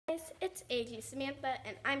it's AJ Samantha,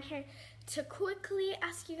 and I'm here to quickly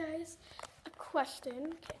ask you guys a question.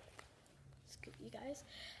 Okay, scoop you guys.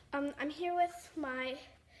 I'm here with my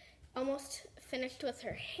almost finished with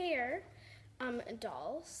her hair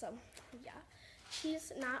doll. So yeah,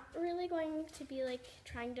 she's not really going to be like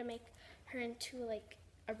trying to make her into like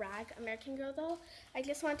a rag American Girl doll. I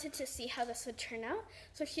just wanted to see how this would turn out.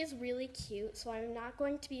 So she's really cute, so I'm not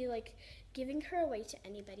going to be like giving her away to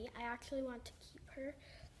anybody. I actually want to keep her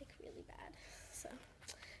like really bad. So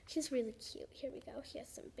she's really cute. Here we go. She has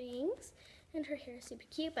some bangs and her hair is super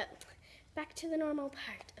cute, but back to the normal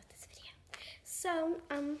part of this video. So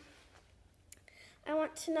I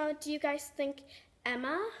want to know, do you guys think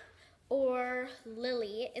Emma or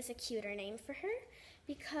Lily is a cuter name for her?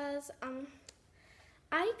 Because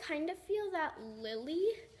I kind of feel that Lily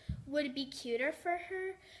would be cuter for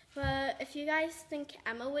her, but if you guys think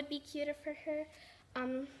Emma would be cuter for her,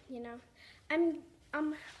 you know,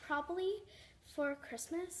 I'm probably for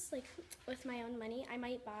Christmas, like with my own money, I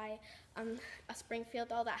might buy a Springfield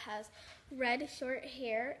doll that has red short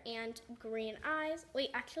hair and green eyes.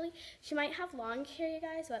 Wait, actually, she might have long hair, you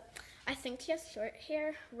guys, but I think she has short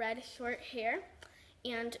hair, red short hair,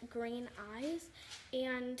 and green eyes.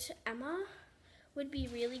 And Emma would be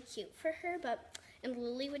really cute for her, and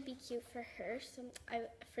Lily would be cute for her. So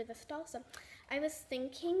for this doll, so I was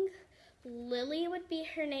thinking Lily would be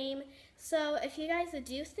her name. So if you guys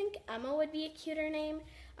do think Emma would be a cuter name,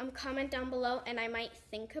 comment down below and I might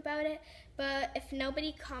think about it. But if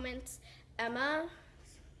nobody comments Emma,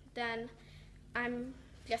 then I'm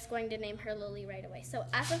just going to name her Lily right away. So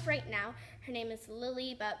as of right now, her name is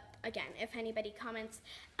Lily, but again, if anybody comments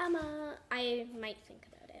Emma, I might think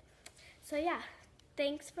about it. So yeah,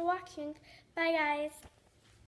 thanks for watching. Bye guys.